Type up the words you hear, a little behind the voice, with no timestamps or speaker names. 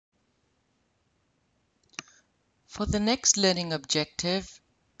For the next learning objective,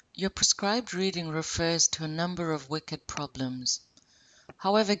 your prescribed reading refers to a number of wicked problems.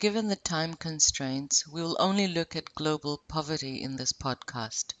 However, given the time constraints, we will only look at global poverty in this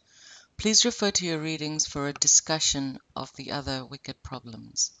podcast. Please refer to your readings for a discussion of the other wicked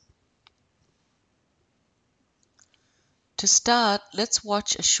problems. To start, let's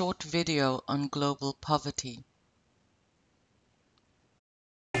watch a short video on global poverty.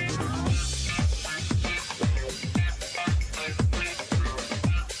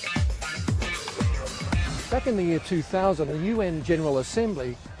 Back in the year 2000, the UN General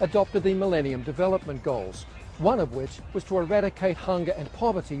Assembly adopted the Millennium Development Goals, one of which was to eradicate hunger and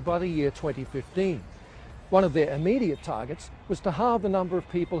poverty by the year 2015. One of their immediate targets was to halve the number of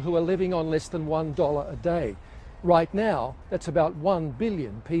people who are living on less than $1 a day. Right now, that's about 1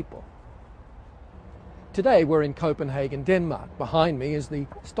 billion people. Today, we're in Copenhagen, Denmark. Behind me is the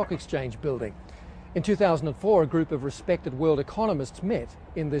Stock Exchange building. In 2004, a group of respected world economists met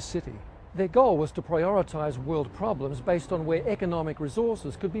in this city. Their goal was to prioritise world problems based on where economic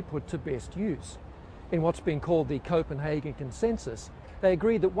resources could be put to best use. In what's been called the Copenhagen Consensus, they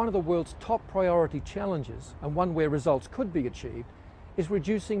agreed that one of the world's top priority challenges, and one where results could be achieved, is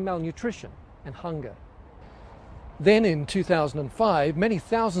reducing malnutrition and hunger. Then in 2005, many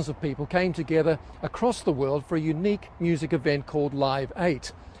thousands of people came together across the world for a unique music event called Live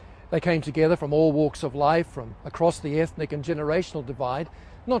 8. They came together from all walks of life, from across the ethnic and generational divide,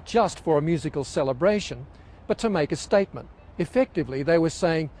 not just for a musical celebration, but to make a statement. Effectively, they were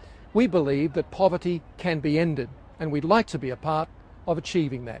saying, we believe that poverty can be ended, and we'd like to be a part of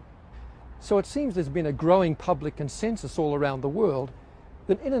achieving that. So it seems there's been a growing public consensus all around the world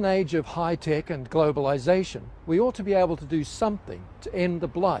that in an age of high-tech and globalization, we ought to be able to do something to end the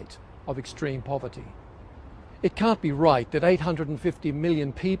blight of extreme poverty. It can't be right that 850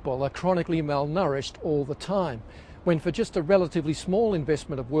 million people are chronically malnourished all the time, when for just a relatively small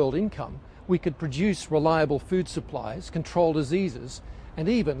investment of world income, we could produce reliable food supplies, control diseases, and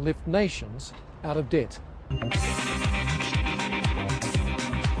even lift nations out of debt.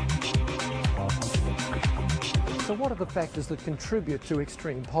 So what are the factors that contribute to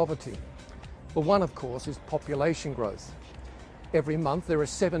extreme poverty? Well, one, of course, is population growth. Every month there are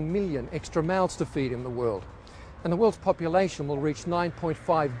 7 million extra mouths to feed in the world, and the world's population will reach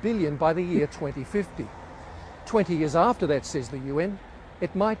 9.5 billion by the year 2050. 20 years after that, says the UN,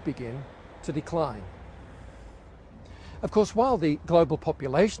 it might begin to decline. Of course, while the global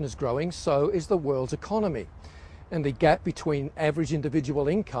population is growing, so is the world's economy. And the gap between average individual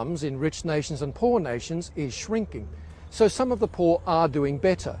incomes in rich nations and poor nations is shrinking. So some of the poor are doing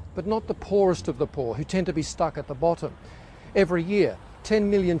better, but not the poorest of the poor, who tend to be stuck at the bottom. Every year, 10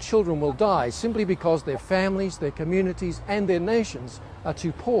 million children will die simply because their families, their communities, and their nations are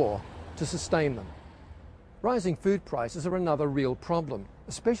too poor to sustain them. Rising food prices are another real problem,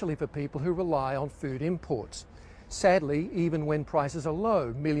 especially for people who rely on food imports. Sadly, even when prices are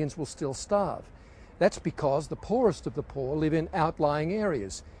low, millions will still starve. That's because the poorest of the poor live in outlying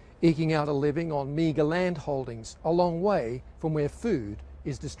areas, eking out a living on meagre land holdings, a long way from where food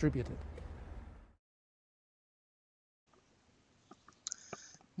is distributed.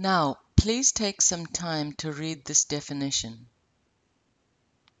 Now, please take some time to read this definition.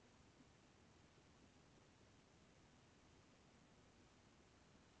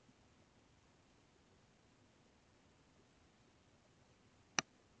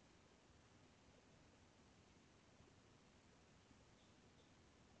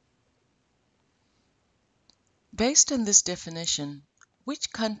 Based on this definition,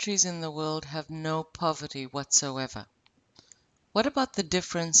 which countries in the world have no poverty whatsoever? What about the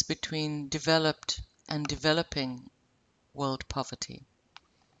difference between developed and developing world poverty?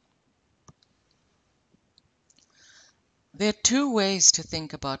 There are two ways to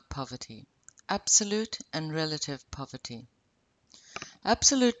think about poverty: absolute and relative poverty.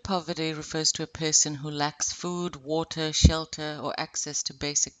 Absolute poverty refers to a person who lacks food, water, shelter, or access to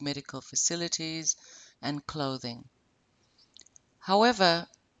basic medical facilities and clothing. However,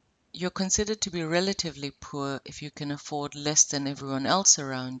 you're considered to be relatively poor if you can afford less than everyone else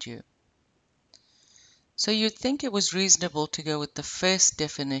around you. So you'd think it was reasonable to go with the first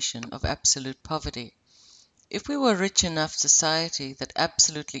definition of absolute poverty. If we were a rich enough society that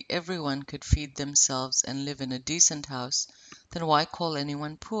absolutely everyone could feed themselves and live in a decent house, then why call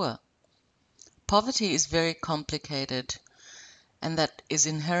anyone poor? Poverty is very complicated, and that is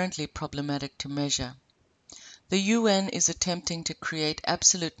inherently problematic to measure. The UN is attempting to create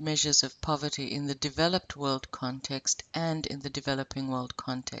absolute measures of poverty in the developed world context and in the developing world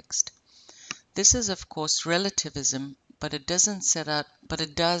context. This is, of course, relativism but it does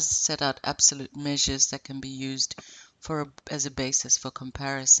set out absolute measures that can be used as a basis for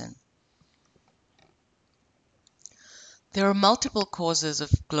comparison. There are multiple causes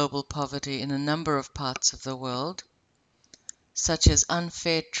of global poverty in a number of parts of the world, such as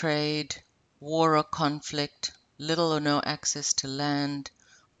unfair trade, war or conflict, little or no access to land,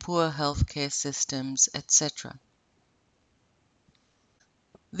 poor healthcare systems, etc.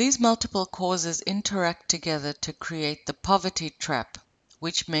 These multiple causes interact together to create the poverty trap,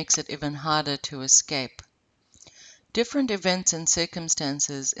 which makes it even harder to escape. Different events and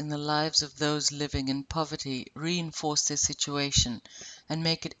circumstances in the lives of those living in poverty reinforce this situation and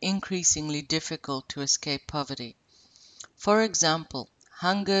make it increasingly difficult to escape poverty. For example,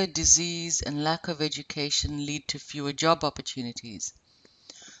 hunger, disease, and lack of education lead to fewer job opportunities.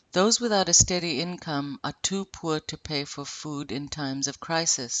 Those without a steady income are too poor to pay for food in times of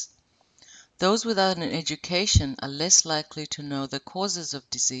crisis. Those without an education are less likely to know the causes of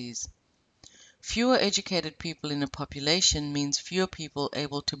disease. Fewer educated people in a population means fewer people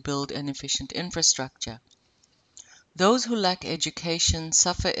able to build an efficient infrastructure. Those who lack education,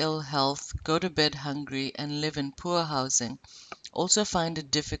 suffer ill health, go to bed hungry, and live in poor housing also find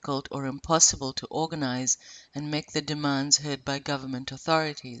it difficult or impossible to organize and make the demands heard by government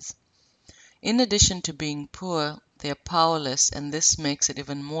authorities. In addition to being poor, they are powerless, and this makes it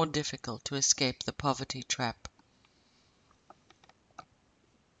even more difficult to escape the poverty trap.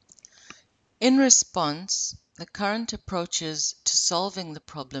 In response, the current approaches to solving the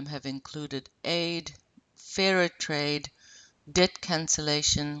problem have included aid, fairer trade, debt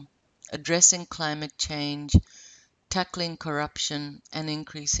cancellation, addressing climate change, tackling corruption, and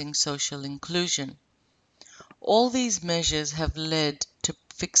increasing social inclusion. All these measures have led to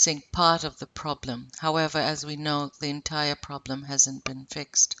fixing part of the problem. However, as we know, the entire problem hasn't been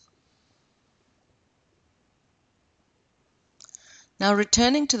fixed. Now,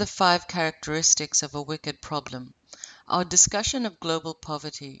 returning to the 5 characteristics of a wicked problem, our discussion of global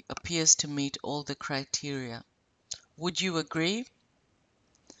poverty appears to meet all the criteria. Would you agree?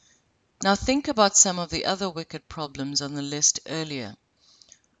 Now think about some of the other wicked problems on the list earlier.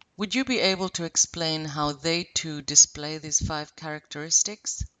 Would you be able to explain how they too display these 5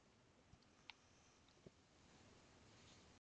 characteristics?